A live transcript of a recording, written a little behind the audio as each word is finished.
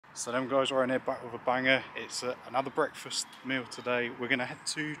Salam Guys, right in here, back with a banger. It's another breakfast meal today. We're going to head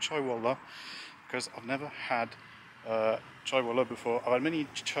to Chaiiwala because I've never had Chaiiwala before. I've had many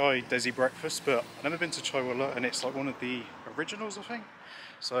Chai Desi Breakfast, but I've never been to Chaiiwala, and it's like one of the originals, I think.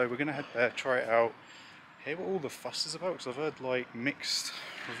 So we're going to head there, try it out, hear what all the fuss is about, because I've heard like mixed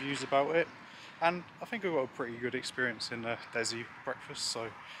reviews about it, and I think I've got a pretty good experience in Desi Breakfast. So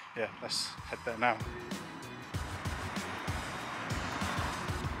yeah, let's head there now.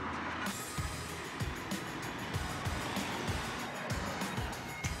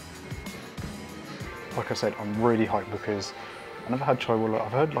 Like I said, I'm really hyped because I never had Chaiiwala.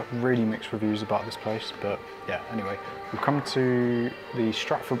 I've heard like really mixed reviews about this place, but yeah, anyway, we've come to the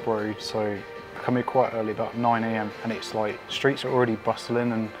Stratford Road, so we've come here quite early, about 9 AM, and it's like streets are already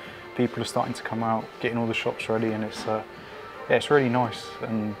bustling and people are starting to come out, getting all the shops ready, and it's yeah, it's really nice,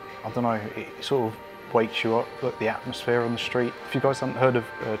 and I don't know, it sort of wakes you up, look, the atmosphere on the street. If you guys haven't heard of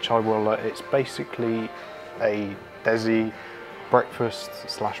Chaiiwala, it's basically a Desi breakfast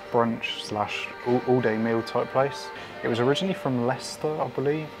slash brunch slash all day meal type place. It was originally from Leicester, I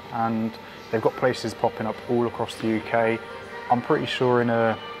believe, and they've got places popping up all across the UK. I'm pretty sure in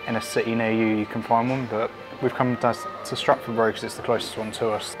a city near you you can find one, but we've come to Stratford Road because it's the closest one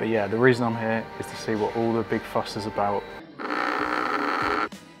to us. But yeah, the reason I'm here is to see what all the big fuss is about.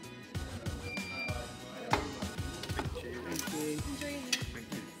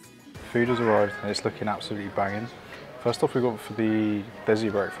 Food has arrived and it's looking absolutely banging. First off, we got for the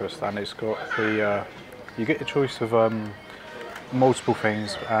Desi breakfast, and it's got the you get your choice of multiple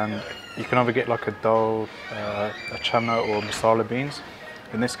things, and you can either get like a dal, a chana, or masala beans.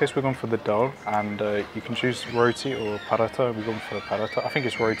 In this case, we're going for the dal, and you can choose roti or paratha. We're going for the paratha. I think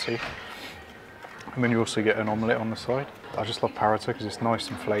it's roti, and then you also get an omelette on the side. I just love paratha because it's nice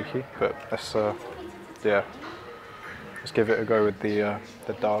and flaky. But let's yeah, let's give it a go with the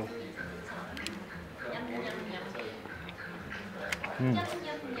dal.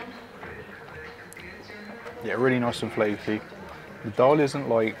 Yeah, really nice and flaky. The dal isn't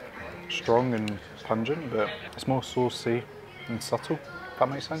like strong and pungent, but it's more saucy and subtle, if that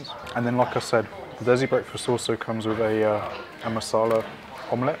makes sense. And then, like I said, the Desi breakfast also comes with a masala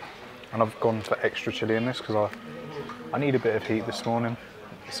omelette, and I've gone for extra chilli in this because I need a bit of heat this morning.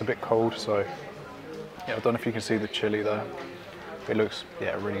 It's a bit cold, so yeah, I don't know if you can see the chilli there. It looks,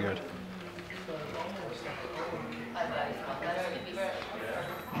 yeah, really good.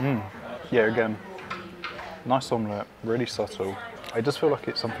 Yeah, again, nice omelette, really subtle. I just feel like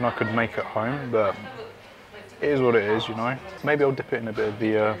it's something I could make at home, but it is what it is, you know. Maybe I'll dip it in a bit of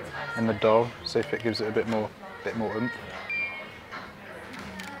the in the dal, see if it gives it a bit more oomph.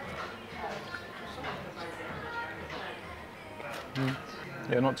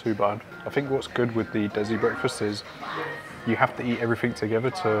 Yeah, not too bad. I think what's good with the Desi breakfast is you have to eat everything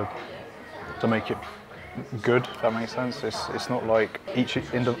together to make it good, if that makes sense. It's not like each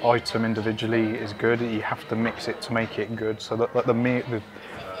item individually is good, you have to mix it to make it good. So that like the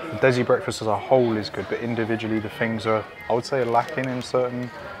Desi breakfast as a whole is good, but individually the things are, I would say, lacking in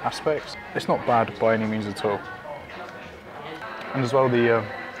certain aspects. It's not bad by any means at all. And as well, the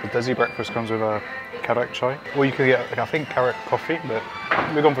Desi breakfast comes with a carrot chai, or you can get, I think, carrot coffee, but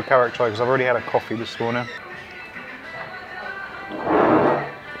we've gone for carrot chai because I've already had a coffee this morning.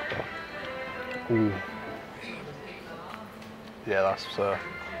 Ooh. Yeah, that's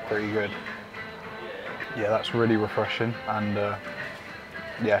pretty good. Yeah, that's really refreshing, and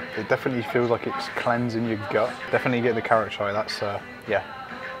yeah, it definitely feels like it's cleansing your gut. Definitely get the carrot chai. That's yeah,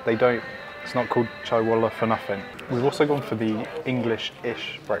 it's not called Chaiiwala for nothing. We've also gone for the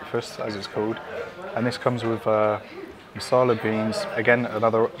English-ish breakfast, as it's called, and this comes with masala beans, again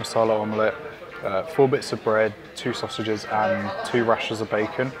another masala omelette, 4 bits of bread, 2 sausages, and 2 rashers of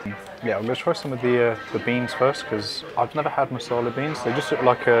bacon. Yeah, I'm going to try some of the beans first because I've never had masala beans. They just look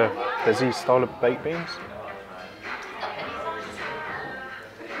like a Desi style of baked beans.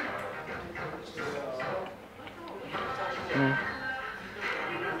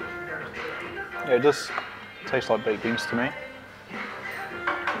 Yeah, it does taste like baked beans to me.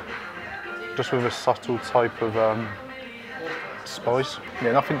 Just with a subtle type of spice.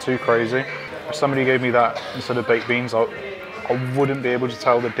 Yeah, nothing too crazy. If somebody gave me that instead of baked beans, I wouldn't be able to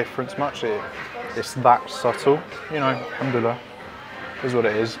tell the difference much. It's that subtle, you know, alhamdulillah, is what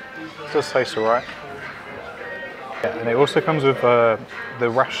it is. It does taste alright. Yeah, and it also comes with the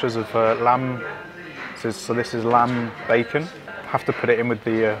rashers of lamb. So this is lamb bacon. Have to put it in with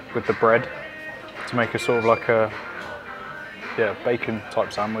the bread to make a sort of like a, yeah, bacon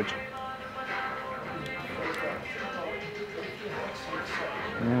type sandwich.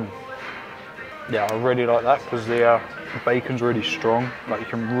 Yeah, I really like that because the The bacon's really strong, like you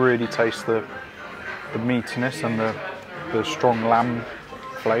can really taste the meatiness and the strong lamb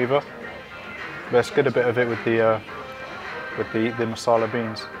flavour. Let's get a bit of it with the masala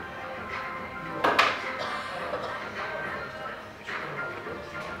beans.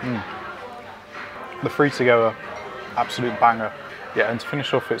 The three together, absolute banger. Yeah, and to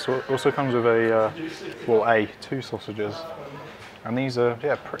finish off, it also comes with two sausages, and these are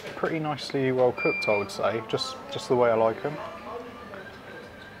pretty nicely well cooked, I would say, just the way I like them.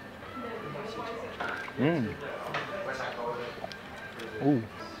 Ooh,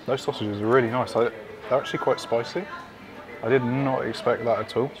 those sausages are really nice. They're actually quite spicy. I did not expect that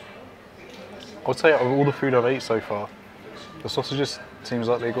at all. I would say out of all the food I've ate so far, the sausages seems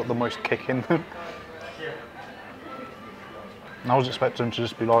like they got the most kick in them. And I was expecting them to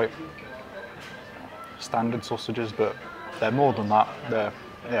just be like standard sausages, but they're more than that. They're,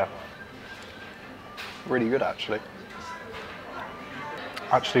 yeah, really good actually.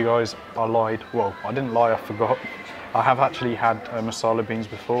 Actually guys, I lied. Well, I didn't lie, I forgot. I have actually had masala beans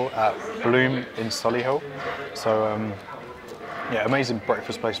before at Bloom in Solihull. So yeah, amazing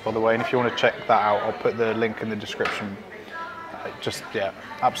breakfast place by the way, and if you want to check that out, I'll put the link in the description. Just, yeah,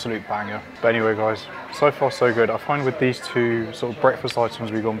 absolute banger. But anyway guys, so far so good. I find with these two sort of breakfast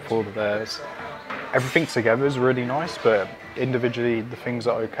items we've gone for, that there's everything together is really nice, but individually the things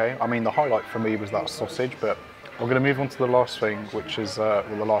are okay. I mean, the highlight for me was that sausage, but we're going to move on to the last thing, which is the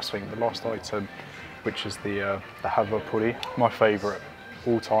last item, which is the Halwa Puri, my favourite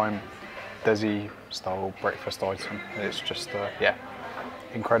all-time Desi style breakfast item. It's just yeah,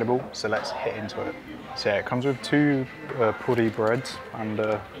 incredible. So let's hit into it. So yeah, it comes with two puri breads, and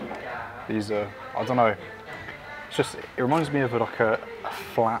these are, I don't know, it reminds me of like a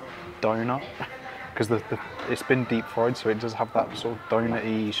flat donut, because it's been deep fried, so it does have that sort of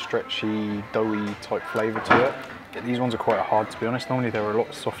donutty, stretchy, doughy type flavour to it. These ones are quite hard, to be honest. Normally they're a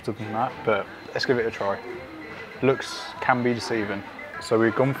lot softer than that, but let's give it a try. Looks can be deceiving. So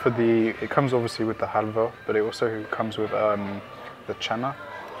we've gone for it comes obviously with the halwa, but it also comes with the chana.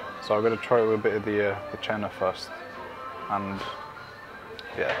 So I'm going to try it with a bit of the chana first. And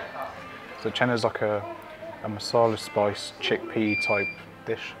yeah, so chana is like a masala spice chickpea type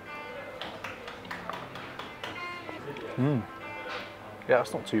dish. Yeah,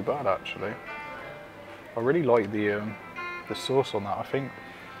 that's not too bad actually. I really like the sauce on that. I think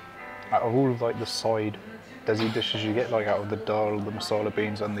out of all of like the side Desi dishes you get, like out of the dal, the masala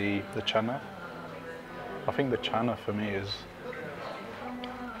beans and the chana, I think the chana for me is,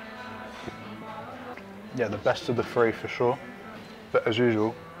 yeah, the best of the three for sure. But as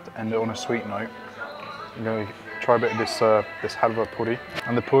usual, to end it on a sweet note, I'm going to try a bit of this halwa puri.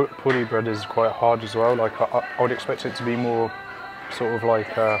 And the puri bread is quite hard as well. Like I would expect it to be more sort of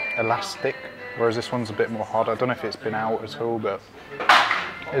like elastic, whereas this one's a bit more hard. I don't know if it's been out at all, but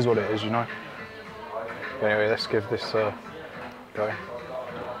it is what it is, you know. But anyway, let's give this a go.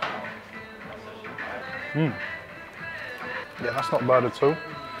 Yeah, that's not bad at all.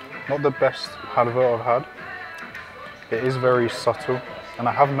 Not the best halwa I've had. It is very subtle, and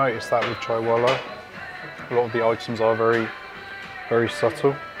I have noticed that with Chaiiwala, a lot of the items are very, very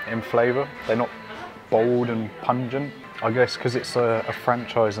subtle in flavour. They're not bold and pungent. I guess because it's a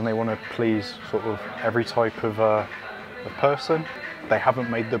franchise and they want to please sort of every type of person. They haven't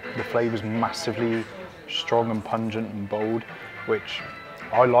made the flavours massively strong and pungent and bold, which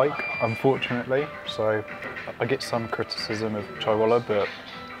I like, unfortunately. So I get some criticism of Chaiiwala, but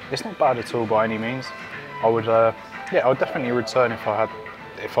it's not bad at all by any means. I would, yeah, I would definitely return if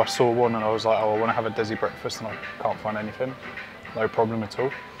I saw one and I was like, oh, I want to have a Desi breakfast and I can't find anything. No problem at all.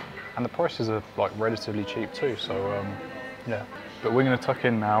 And the prices are like relatively cheap too, so yeah. But we're going to tuck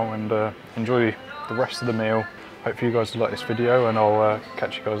in now and enjoy the rest of the meal. Hope you guys like this video, and I'll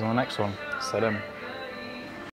catch you guys on the next one. Salam.